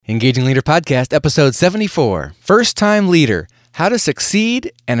Engaging Leader Podcast, episode 74. First Time Leader, How to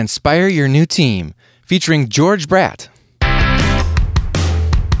Succeed and Inspire Your New Team, featuring George Bradt.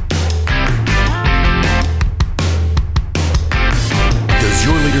 Does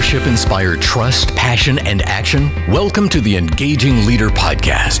your leadership inspire trust, passion, and action? Welcome to the Engaging Leader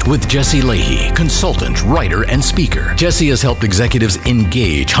Podcast with Jesse Leahy, consultant, writer, and speaker. Jesse has helped executives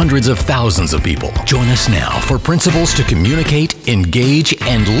engage hundreds of thousands of people. Join us now for principles to communicate, engage,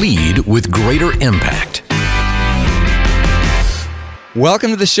 and lead with greater impact. Welcome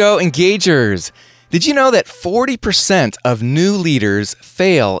to the show, Engagers. Did you know that 40% of new leaders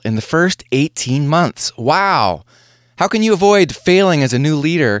fail in the first 18 months? Wow! How can you avoid failing as a new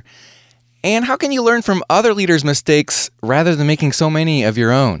leader? And how can you learn from other leaders' mistakes rather than making so many of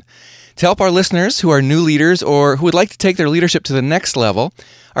your own? To help our listeners who are new leaders or who would like to take their leadership to the next level,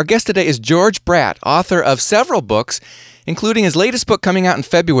 our guest today is George Bradt, author of several books, including his latest book coming out in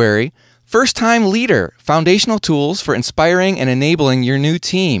February, First Time Leader, Foundational Tools for Inspiring and Enabling Your New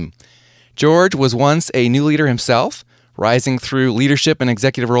Team. George was once a new leader himself, rising through leadership and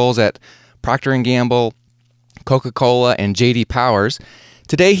executive roles at Procter & Gamble, Coca-Cola, and J.D. Powers.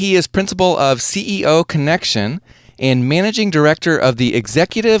 Today, he is principal of CEO Connection and managing director of the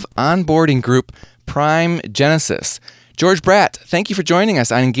executive onboarding group Prime Genesis. George Bradt, thank you for joining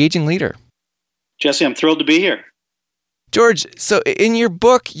us on Engaging Leader. Jesse, I'm thrilled to be here. George, so in your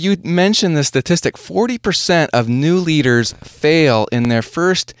book, you mentioned the statistic 40% of new leaders fail in their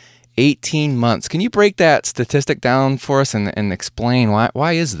first 18 months. Can you break that statistic down for us and explain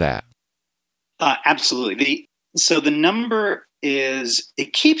why is that? Absolutely. So the number is,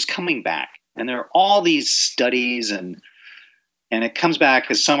 it keeps coming back. And there are all these studies and it comes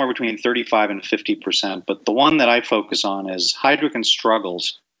back as somewhere between 35 and 50%. But the one that I focus on is Heidrick and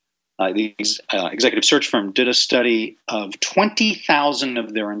Struggles. The executive search firm did a study of 20,000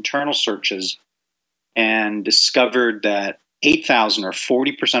 of their internal searches and discovered that 8,000 or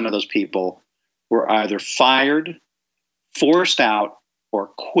 40% of those people were either fired, forced out, or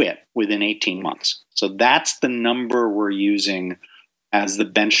quit within 18 months. So that's the number we're using as the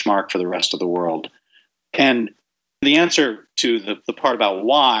benchmark for the rest of the world. And the answer to the part about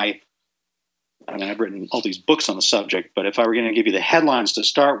why, I mean, I've written all these books on the subject, but if I were going to give you the headlines to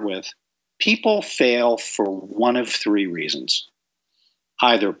start with, people fail for one of three reasons.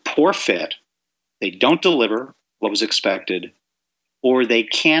 Either poor fit, they don't deliver what was expected, or they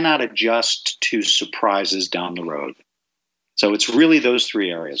cannot adjust to surprises down the road. So it's really those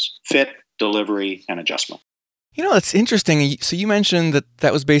three areas: fit, delivery, and adjustment. You know, it's interesting. So you mentioned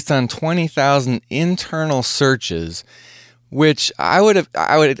that was based on 20,000 internal searches, which I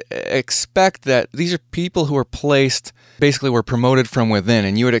would expect that these are people who were placed, basically were promoted from within,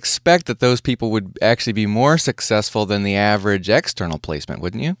 and you would expect that those people would actually be more successful than the average external placement,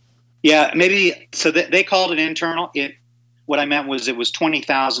 wouldn't you? Yeah, maybe. So they called it internal. What I meant was it was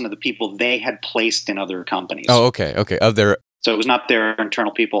 20,000 of the people they had placed in other companies. Oh, okay. So it was not their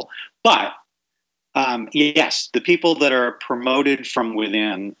internal people. But yes, the people that are promoted from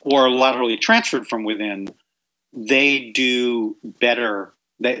within or laterally transferred from within, they do better.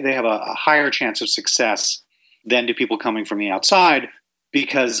 They have a higher chance of success than do people coming from the outside,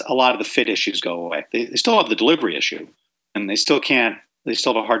 because a lot of the fit issues go away. They still have the delivery issue, and they still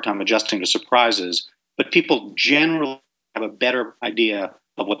have a hard time adjusting to surprises, but people generally have a better idea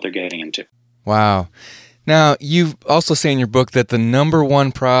of what they're getting into. Wow. Now, you also say in your book that the number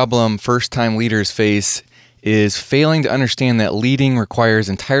one problem first-time leaders face is failing to understand that leading requires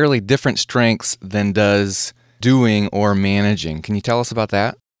entirely different strengths than does doing or managing. Can you tell us about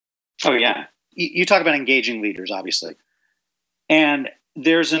that? Oh, yeah. You talk about engaging leaders, obviously. And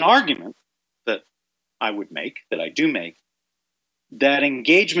there's an argument that I would make, that I do make, that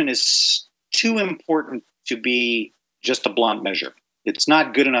engagement is too important to be just a blunt measure. It's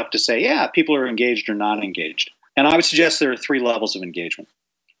not good enough to say, yeah, people are engaged or not engaged. And I would suggest there are three levels of engagement.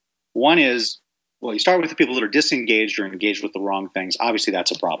 One is, well, you start with the people that are disengaged or engaged with the wrong things. Obviously, that's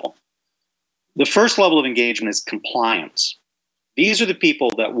a problem. The first level of engagement is compliance. These are the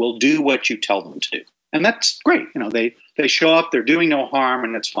people that will do what you tell them to do. And that's great. You know, they show up, they're doing no harm,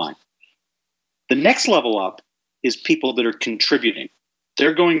 and that's fine. The next level up is people that are contributing.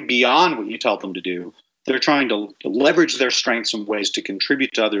 They're going beyond what you tell them to do. They're trying to leverage their strengths in ways to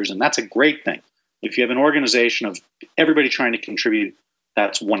contribute to others, and that's a great thing. If you have an organization of everybody trying to contribute,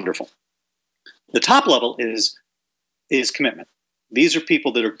 that's wonderful. The top level is commitment. These are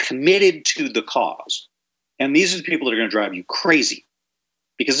people that are committed to the cause, and these are the people that are going to drive you crazy,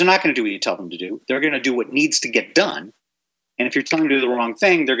 because they're not going to do what you tell them to do. They're going to do what needs to get done, and if you're telling them to do the wrong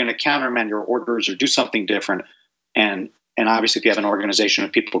thing, they're going to countermand your orders or do something different, and And obviously, if you have an organization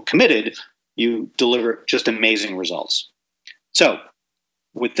of people committed, you deliver just amazing results. So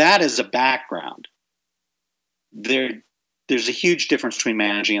with that as a background, there's a huge difference between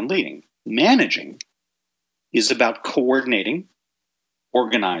managing and leading. Managing is about coordinating,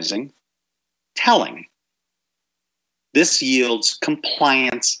 organizing, telling. This yields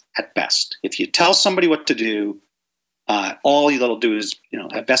compliance at best. If you tell somebody what to do, all they'll do is,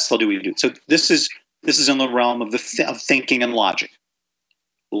 at best they'll do what you do. So this is in the realm of of thinking and logic.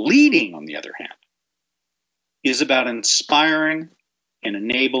 Leading, on the other hand, is about inspiring and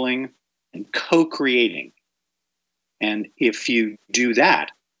enabling and co-creating. And if you do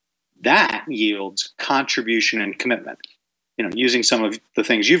that, that yields contribution and commitment. Using some of the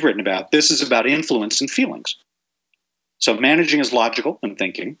things you've written about, this is about influence and feelings. So managing is logical and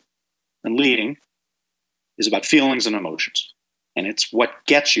thinking, and leading is about feelings and emotions. And it's what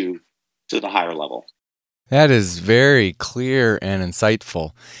gets you to the higher level. That is very clear and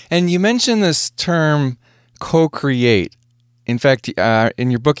insightful. And you mentioned this term co-create. In fact,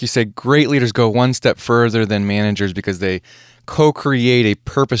 in your book, you say great leaders go one step further than managers because they co-create a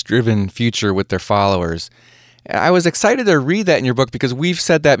purpose-driven future with their followers. I was excited to read that in your book because we've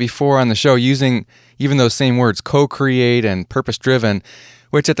said that before on the show using even those same words, co-create and purpose-driven,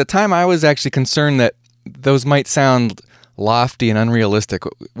 which at the time I was actually concerned that those might sound lofty and unrealistic.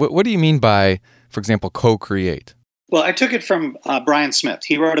 What do you mean by, for example, co-create? Well, I took it from Brian Smith.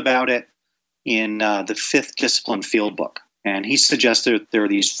 He wrote about it in the Fifth Discipline Field Book. And he suggested there are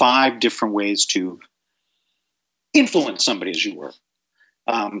these 5 different ways to influence somebody, as you were.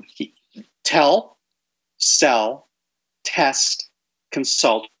 Tell, sell, test,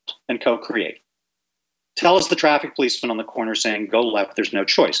 consult, and co-create. Tell is the traffic policeman on the corner saying, go left, there's no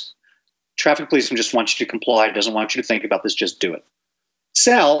choice. Traffic policeman just wants you to comply, doesn't want you to think about this, just do it.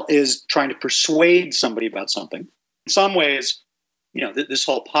 Sell is trying to persuade somebody about something. In some ways, this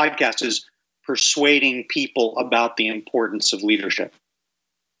whole podcast is persuading people about the importance of leadership.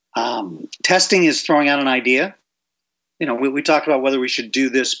 Testing is throwing out an idea. We talked about whether we should do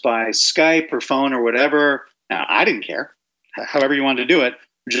this by Skype or phone or whatever. Now, I didn't care. However you wanted to do it,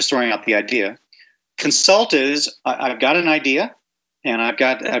 we're just throwing out the idea. Consult is, I've got an idea and I've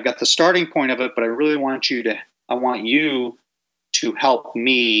got the starting point of it, but I really want you to help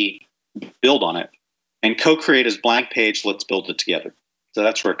me build on it. And co-create is blank page, let's build it together. So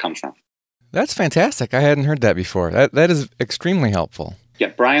that's where it comes from. That's fantastic. I hadn't heard that before. That is extremely helpful.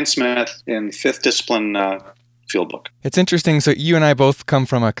 Yeah, Brian Smith in Fifth Discipline Field Book. It's interesting. So you and I both come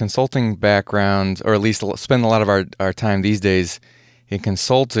from a consulting background, or at least spend a lot of our time these days in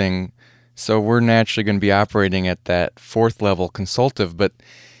consulting. So we're naturally going to be operating at that 4th level consultative. But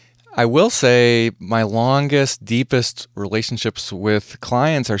I will say my longest, deepest relationships with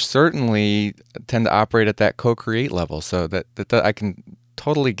clients are certainly tend to operate at that co-create level. So that I can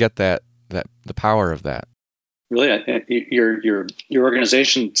totally get that the power of that. Really, your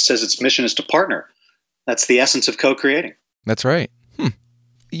organization says its mission is to partner. That's the essence of co-creating. That's right.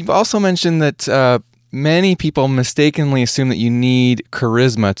 You've also mentioned that many people mistakenly assume that you need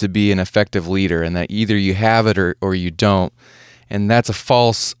charisma to be an effective leader and that either you have it or you don't. And that's a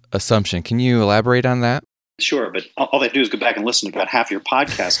false assumption. Can you elaborate on that? Sure, but all they have to do is go back and listen to about half your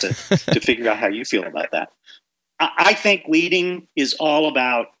podcast to figure out how you feel about that. I think leading is all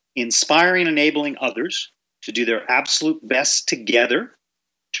about inspiring and enabling others to do their absolute best together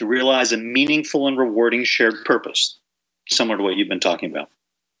to realize a meaningful and rewarding shared purpose, similar to what you've been talking about.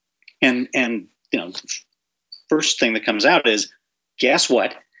 And first thing that comes out is, guess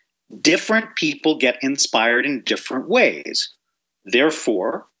what? Different people get inspired in different ways.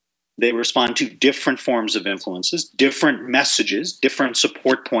 Therefore, they respond to different forms of influences, different messages, different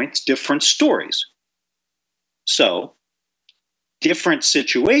support points, different stories. So, different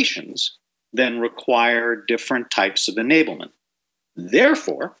situations then require different types of enablement.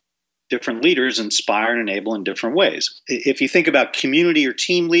 Therefore, different leaders inspire and enable in different ways. If you think about community or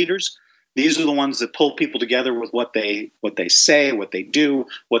team leaders, these are the ones that pull people together with what they say, what they do,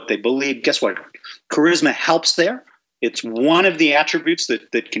 what they believe. Guess what? Charisma helps there. It's one of the attributes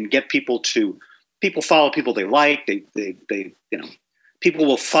that can get people follow people they like. People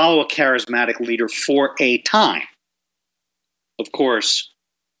will follow a charismatic leader for a time. Of course,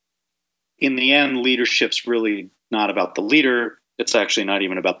 in the end, leadership's really not about the leader. It's actually not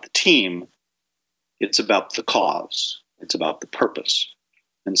even about the team. It's about the cause. It's about the purpose.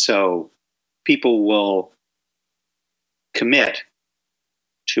 And so people will commit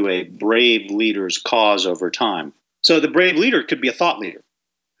to a brave leader's cause over time. So the brave leader could be a thought leader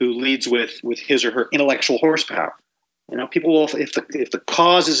who leads with his or her intellectual horsepower. People will, if the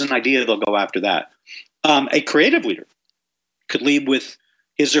cause is an idea, they'll go after that. A creative leader could lead with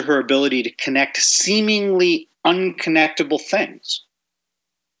his or her ability to connect seemingly unconnectable things.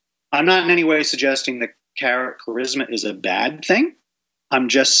 I'm not in any way suggesting that charisma is a bad thing. I'm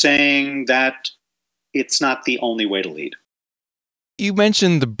just saying that it's not the only way to lead. You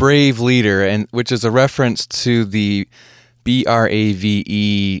mentioned the brave leader, and which is a reference to the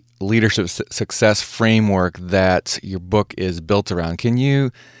BRAVE leadership success framework that your book is built around. Can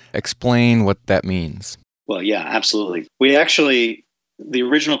you explain what that means? Well, yeah, absolutely. The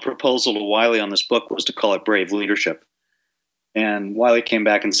original proposal to Wiley on this book was to call it Brave Leadership. And Wiley came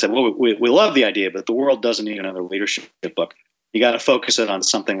back and said, well, we love the idea, but the world doesn't need another leadership book. You got to focus it on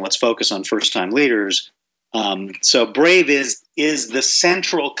something. Let's focus on first-time leaders. So brave is the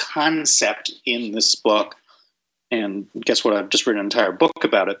central concept in this book. And guess what? I've just written an entire book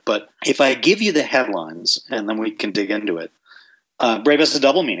about it. But if I give you the headlines, and then we can dig into it, brave has a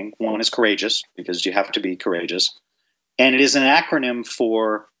double meaning. One is courageous, because you have to be courageous. And it is an acronym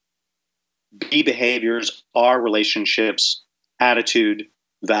for B behaviors, R relationships, attitude,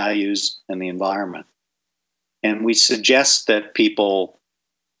 values, and the environment. And we suggest that people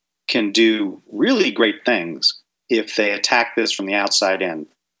can do really great things if they attack this from the outside in.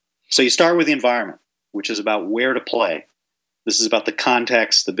 So you start with the environment, which is about where to play. This is about the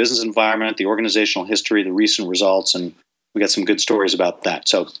context, the business environment, the organizational history, the recent results, and we got some good stories about that.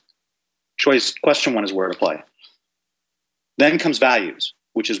 So question one is where to play. Then comes values,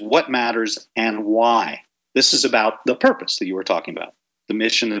 which is what matters and why. This is about the purpose that you were talking about, the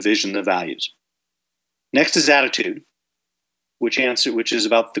mission, the vision, the values. Next is attitude, which is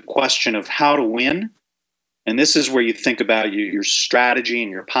about the question of how to win. And this is where you think about your strategy and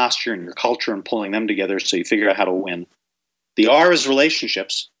your posture and your culture and pulling them together so you figure out how to win. The R is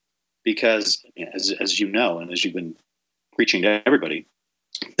relationships, because as you know, and as you've been preaching to everybody,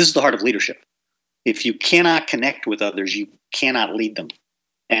 this is the heart of leadership. If you cannot connect with others, you cannot lead them.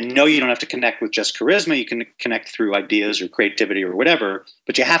 And no, you don't have to connect with just charisma. You can connect through ideas or creativity or whatever,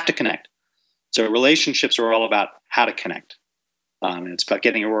 but you have to connect. So relationships are all about how to connect. It's about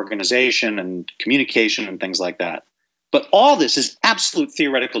getting your organization and communication and things like that. But all this is absolute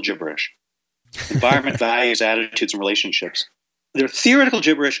theoretical gibberish. Environment, values, attitudes, and relationships. They're theoretical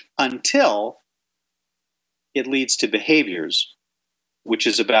gibberish until it leads to behaviors, which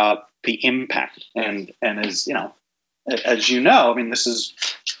is about the impact. And as you know, I mean, this is,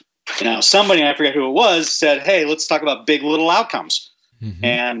 somebody, I forget who it was, said, hey, let's talk about big little outcomes. Mm-hmm.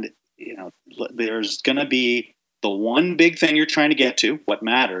 And, there's going to be the one big thing you're trying to get to, what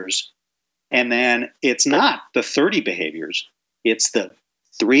matters. And then it's not the 30 behaviors. It's the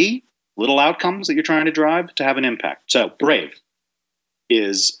 3 little outcomes that you're trying to drive to have an impact. So brave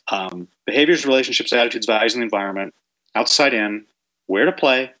is behaviors, relationships, attitudes, values, and the environment, outside in, where to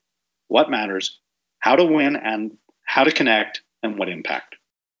play, what matters, how to win, and how to connect, and what impact.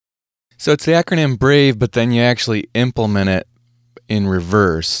 So it's the acronym BRAVE, but then you actually implement it in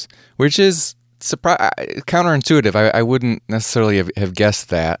reverse, which is counterintuitive. I wouldn't necessarily have guessed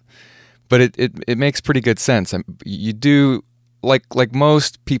that, but it makes pretty good sense. You do, like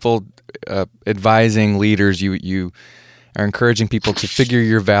most people advising leaders, you are encouraging people to figure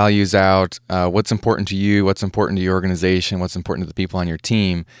your values out, what's important to you, what's important to your organization, what's important to the people on your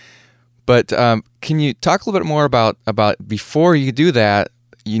team. But can you talk a little bit more about before you do that,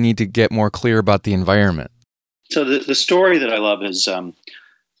 you need to get more clear about the environment? So the story that I love is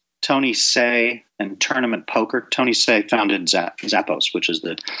Tony Hsieh and Tournament Poker. Tony Hsieh founded Zappos, which is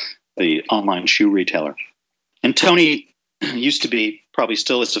the online shoe retailer. And Tony used to be, probably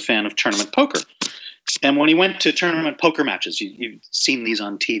still is, a fan of Tournament Poker. And when he went to tournament poker matches, you've seen these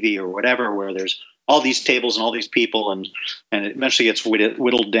on TV or whatever, where there's all these tables and all these people, and it eventually gets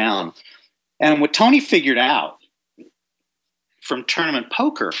whittled down. And what Tony figured out from tournament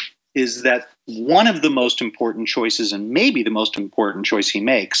poker is that one of the most important choices, and maybe the most important choice he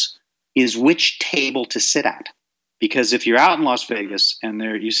makes, is which table to sit at. Because if you're out in Las Vegas and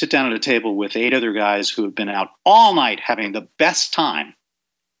you sit down at a table with 8 other guys who have been out all night having the best time,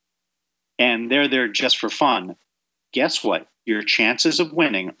 and they're there just for fun, guess what? Your chances of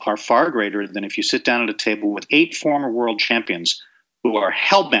winning are far greater than if you sit down at a table with 8 former world champions who are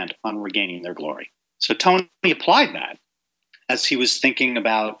hell-bent on regaining their glory. So Tony applied that as he was thinking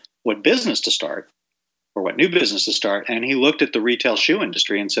about what business to start or what new business to start. And he looked at the retail shoe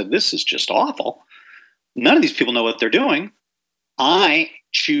industry and said, this is just awful. None of these people know what they're doing. I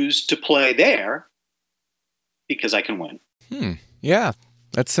choose to play there because I can win. Yeah,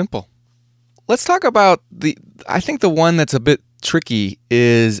 that's simple. Let's talk about I think the one that's a bit tricky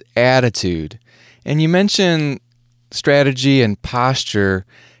is attitude. And you mentioned strategy and posture.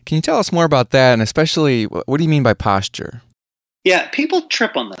 Can you tell us more about that? And especially, what do you mean by posture? Yeah, people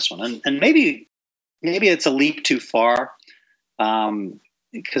trip on this one, and maybe it's a leap too far,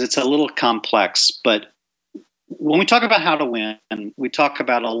 because it's a little complex. But when we talk about how to win, we talk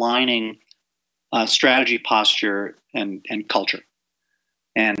about aligning strategy, posture, and culture.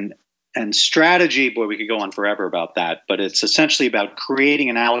 And strategy, boy, we could go on forever about that. But it's essentially about creating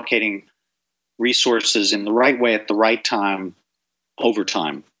and allocating resources in the right way at the right time over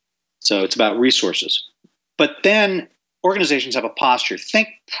time. So it's about resources. But then organizations have a posture. Think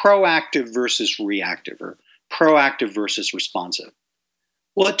proactive versus reactive, or proactive versus responsive.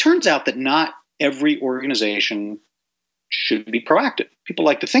 Well, it turns out that not every organization should be proactive. People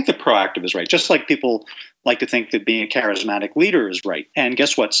like to think that proactive is right, just like people like to think that being a charismatic leader is right. And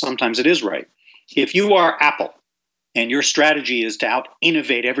guess what? Sometimes it is right. If you are Apple and your strategy is to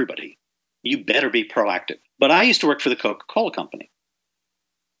out-innovate everybody, you better be proactive. But I used to work for the Coca-Cola Company,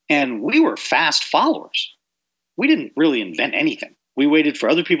 and we were fast followers. We didn't really invent anything. We waited for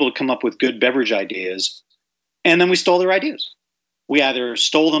other people to come up with good beverage ideas, and then we stole their ideas. We either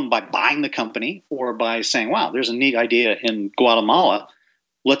stole them by buying the company or by saying, wow, there's a neat idea in Guatemala.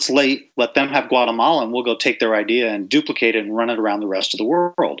 Let's let them have Guatemala, and we'll go take their idea and duplicate it and run it around the rest of the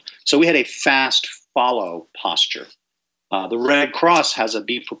world. So we had a fast follow posture. The Red Cross has a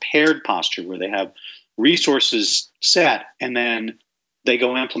be prepared posture where they have resources set and then they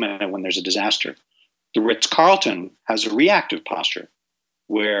go implement it when there's a disaster. The Ritz-Carlton has a reactive posture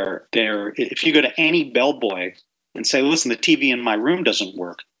where if you go to any bellboy and say, listen, the TV in my room doesn't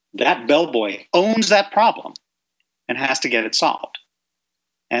work, that bellboy owns that problem and has to get it solved.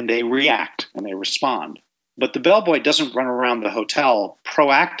 And they react and they respond. But the bellboy doesn't run around the hotel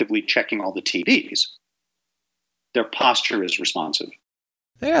proactively checking all the TVs. Their posture is responsive.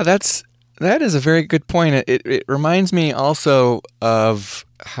 Yeah, that is a very good point. It reminds me also of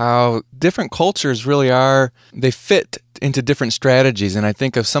how different cultures really are. They fit into different strategies, and I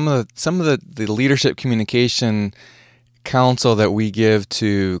think of some of the leadership communication counsel that we give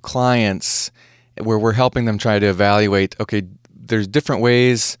to clients, where we're helping them try to evaluate. Okay, there's different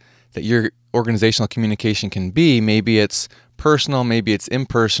ways that your organizational communication can be. Maybe it's personal, maybe it's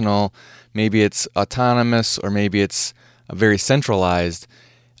impersonal, maybe it's autonomous, or maybe it's very centralized.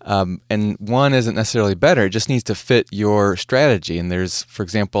 And one isn't necessarily better. It just needs to fit your strategy. And there's, for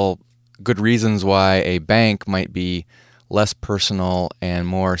example, good reasons why a bank might be less personal and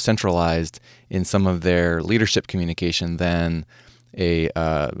more centralized in some of their leadership communication than a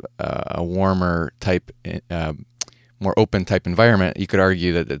warmer type, more open type environment. You could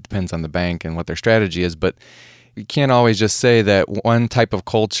argue that it depends on the bank and what their strategy is, but you can't always just say that one type of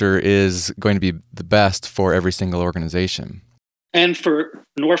culture is going to be the best for every single organization.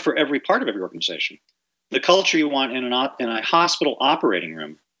 Nor for every part of every organization. The culture you want in a hospital operating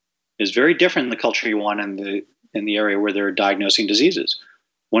room is very different than the culture you want in the area where they're diagnosing diseases.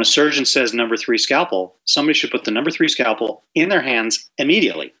 When a surgeon says number 3 scalpel, somebody should put the number 3 scalpel in their hands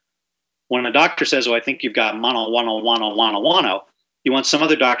immediately. When a doctor says, oh, I think you've got mono, you want some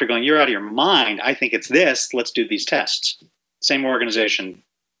other doctor going, you're out of your mind. I think it's this. Let's do these tests. Same organization,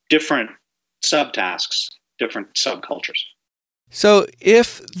 different subtasks, different subcultures. So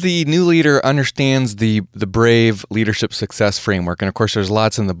if the new leader understands the BRAVE leadership success framework, and of course there's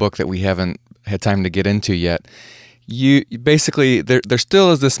lots in the book that we haven't had time to get into yet, you basically, there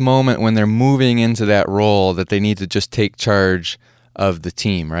still is this moment when they're moving into that role that they need to just take charge of the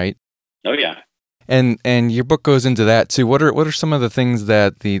team, right? Oh, yeah. And your book goes into that too. What are some of the things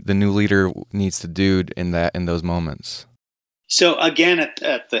that the new leader needs to do in those moments? So again,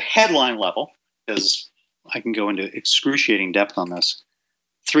 at the headline level, because I can go into excruciating depth on this,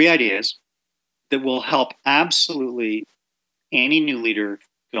 3 ideas that will help absolutely any new leader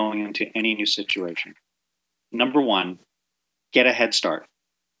going into any new situation. Number 1, get a head start.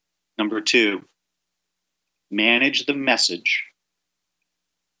 Number 2, manage the message.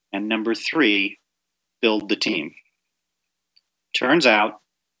 And number 3, build the team. Turns out,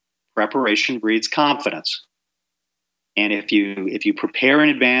 preparation breeds confidence. And if you prepare in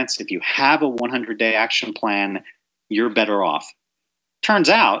advance, if you have a 100-day action plan, you're better off. Turns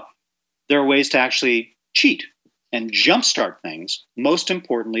out, there are ways to actually cheat and jumpstart things. Most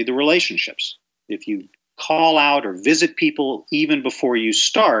importantly, the relationships. If you call out or visit people even before you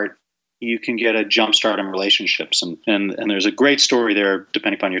start, you can get a jumpstart in relationships. And there's a great story there,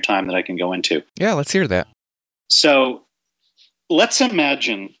 depending upon your time, that I can go into. Yeah, let's hear that. So let's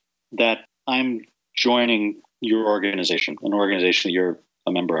imagine that I'm joining your organization, an organization that you're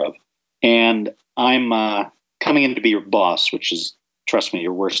a member of, and I'm coming in to be your boss, which is, trust me,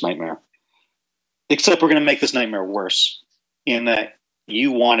 your worst nightmare. Except we're going to make this nightmare worse in that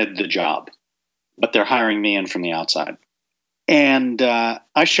you wanted the job, but they're hiring me in from the outside. And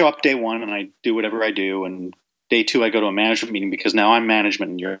I show up day one and I do whatever I do. And day two, I go to a management meeting because now I'm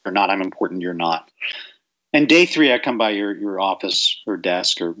management and you're not. I'm important, you're not. And day three, I come by your office or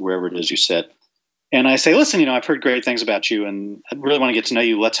desk or wherever it is you sit. And I say, listen, I've heard great things about you and I really want to get to know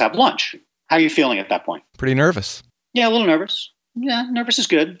you. Let's have lunch. How are you feeling at that point? Pretty nervous. Yeah, a little nervous. Yeah, nervous is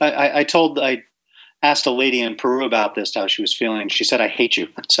good. I asked a lady in Peru about this, how she was feeling. She said, I hate you.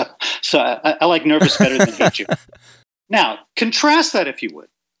 So I like nervous better than hate you. Now, contrast that, if you would,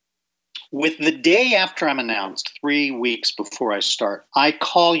 with the day after I'm announced, 3 weeks before I start. I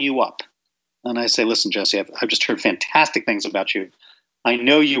call you up and I say, listen, Jesse, I've just heard fantastic things about you. I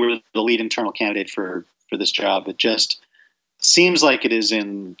know you were the lead internal candidate for this job. It just seems like it is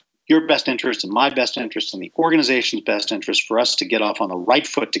in your best interest and my best interest and the organization's best interest for us to get off on the right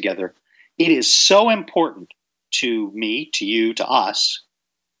foot together. It is so important to me, to you, to us,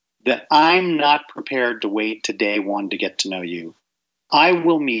 that I'm not prepared to wait to day one to get to know you. I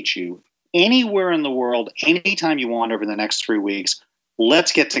will meet you anywhere in the world, anytime you want over the next 3 weeks.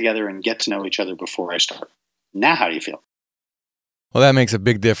 Let's get together and get to know each other before I start. Now, how do you feel? Well, that makes a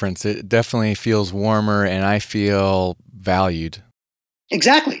big difference. It definitely feels warmer and I feel valued.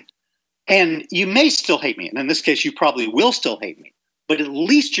 Exactly. And you may still hate me. And in this case, you probably will still hate me. But at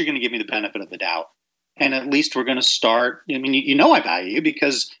least you're going to give me the benefit of the doubt. And at least we're going to start. I mean, I value you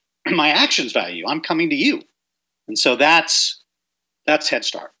because my actions value you. I'm coming to you. And so that's Head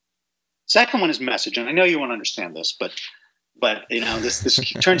Start. Second one is message. And I know you won't understand this, but this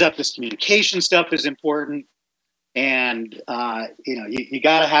turns out this communication stuff is important. And, you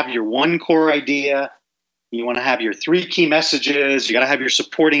got to have your one core idea. You want to have your 3 key messages. You got to have your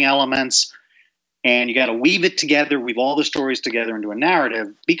supporting elements. And you got to weave it together, weave all the stories together into a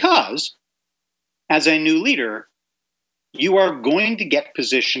narrative. Because as a new leader, you are going to get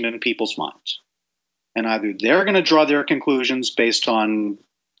positioned in people's minds. And either they're going to draw their conclusions based on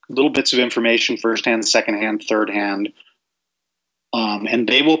little bits of information, firsthand, secondhand, thirdhand, and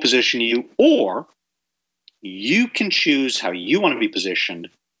they will position you, or you can choose how you want to be positioned,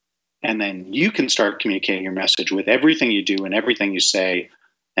 and then you can start communicating your message with everything you do and everything you say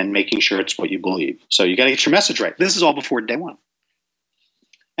and making sure it's what you believe. So you got to get your message right. This is all before day one.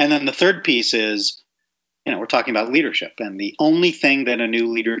 And then the third piece is, we're talking about leadership, and the only thing that a new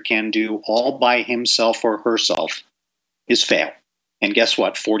leader can do all by himself or herself is fail. And guess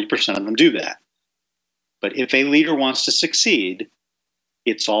what? 40% of them do that. But if a leader wants to succeed,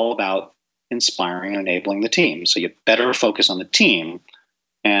 it's all about inspiring and enabling the team. So you better focus on the team.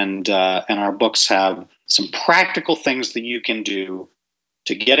 And our books have some practical things that you can do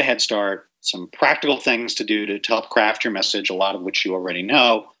to get a head start, some practical things to do to help craft your message, a lot of which you already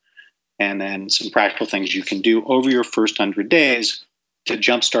know, and then some practical things you can do over your first 100 days to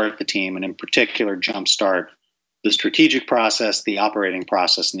jumpstart the team, and in particular, jumpstart the strategic process, the operating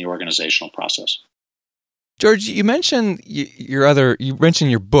process, and the organizational process. George, you mentioned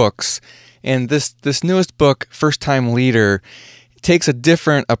your books, and this newest book, First Time Leader, takes a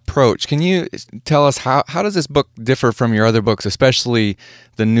different approach. Can you tell us how does this book differ from your other books, especially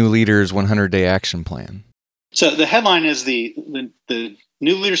the New Leaders 100-Day Action Plan? So the headline is the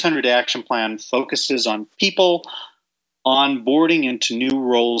New Leaders 100-Day Action Plan focuses on people onboarding into new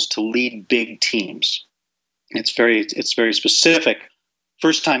roles to lead big teams. It's very specific.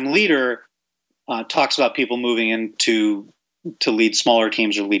 First Time Leader talks about people moving into to lead smaller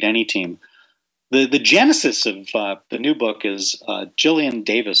teams or lead any team. The genesis of the new book is Jillian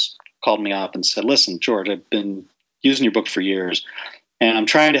Davis called me up and said, listen, George, I've been using your book for years, and I'm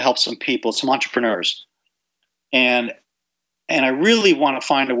trying to help some people, some entrepreneurs. And I really want to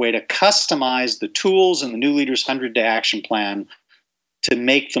find a way to customize the tools in the New Leaders 100-Day Action Plan to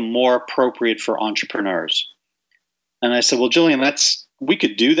make them more appropriate for entrepreneurs. And I said, well, Jillian, we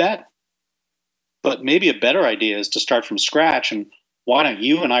could do that, but maybe a better idea is to start from scratch. And why don't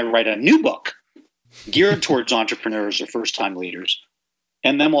you and I write a new book geared towards entrepreneurs or first-time leaders,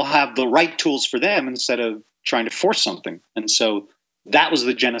 and then we'll have the right tools for them instead of trying to force something. And so that was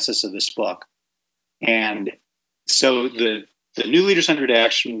the genesis of this book. And so the New Leaders 100-Day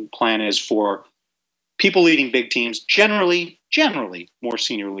Action Plan is for people leading big teams, generally more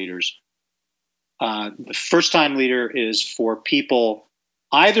senior leaders. The first-time leader is for people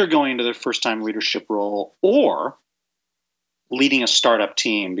either going into their first-time leadership role or leading a startup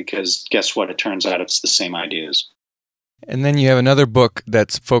team, because guess what? It turns out it's the same ideas. And then you have another book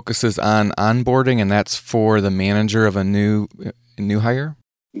that focuses on onboarding, and that's for the manager of a new hire?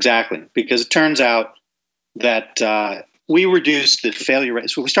 Exactly, because it turns out that we reduced the failure rate.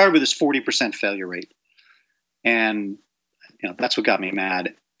 So we started with this 40% failure rate, and that's what got me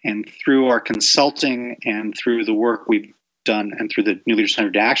mad. And through our consulting and through the work we've done and through the New Leader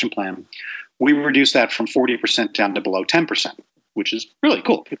Centered Action Plan, we reduced that from 40% down to below 10%, which is really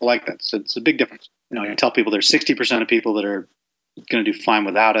cool. People like that. So it's a big difference. I tell people there's 60% of people that are going to do fine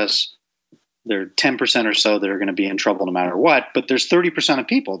without us. There are 10% or so that are going to be in trouble no matter what, but there's 30% of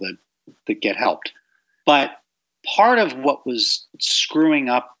people that get helped. But part of what was screwing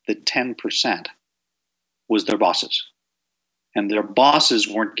up the 10% was their bosses. And their bosses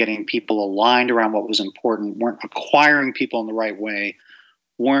weren't getting people aligned around what was important, weren't acquiring people in the right way,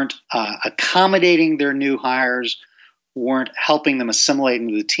 weren't accommodating their new hires, weren't helping them assimilate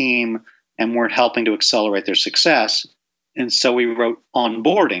into the team, and weren't helping to accelerate their success. And so we wrote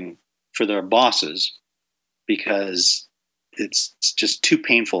onboarding for their bosses because it's just too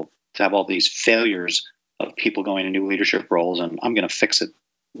painful to have all these failures of people going into new leadership roles, and I'm going to fix it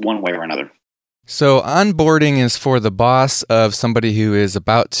one way or another. So onboarding is for the boss of somebody who is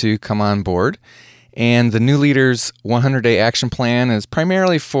about to come on board, and the New Leaders 100-Day Action Plan is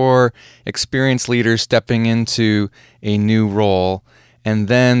primarily for experienced leaders stepping into a new role. And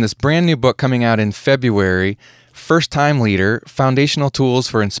then this brand new book coming out in February, First-Time Leader, Foundational Tools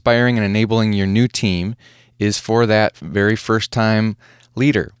for Inspiring and Enabling Your New Team, is for that very first-time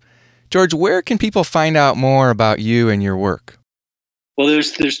leader. George, where can people find out more about you and your work? Well,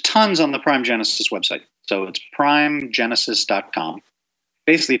 there's tons on the Prime Genesis website. So it's primegenesis.com.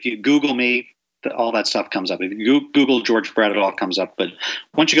 Basically, if you Google me, all that stuff comes up. If you Google George Bradt, it all comes up. But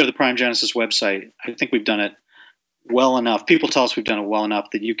once you go to the Prime Genesis website, I think we've done it well enough. People tell us we've done it well enough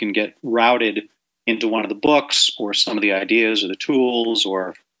that you can get routed into one of the books or some of the ideas or the tools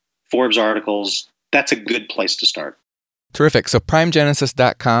or Forbes articles. That's a good place to start. Terrific. So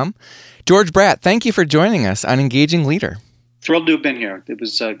primegenesis.com. George Bradt, thank you for joining us on Engaging Leader. Thrilled to have been here. It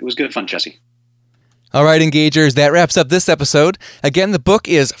was good fun, Jesse. All right, Engagers, that wraps up this episode. Again, the book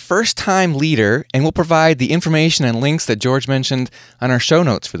is First Time Leader, and we'll provide the information and links that George mentioned on our show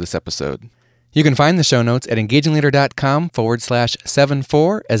notes for this episode. You can find the show notes at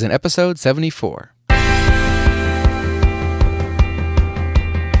engagingleader.com/74 as in episode 74.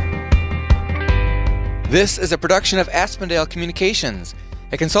 This is a production of Aspendale Communications,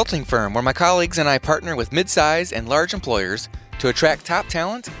 a consulting firm where my colleagues and I partner with mid-size and large employers to attract top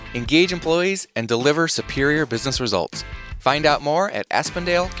talent, engage employees, and deliver superior business results. Find out more at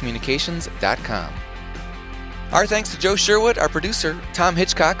AspendaleCommunications.com. Our thanks to Joe Sherwood, our producer, Tom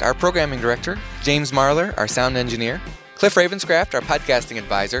Hitchcock, our programming director, James Marler, our sound engineer, Cliff Ravenscraft, our podcasting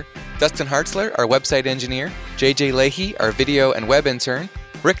advisor, Dustin Hartzler, our website engineer, JJ Leahy, our video and web intern,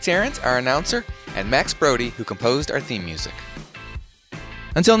 Rick Tarrant, our announcer, and Max Brody, who composed our theme music.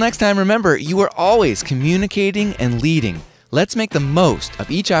 Until next time, remember, you are always communicating and leading. Let's make the most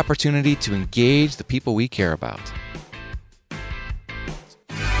of each opportunity to engage the people we care about.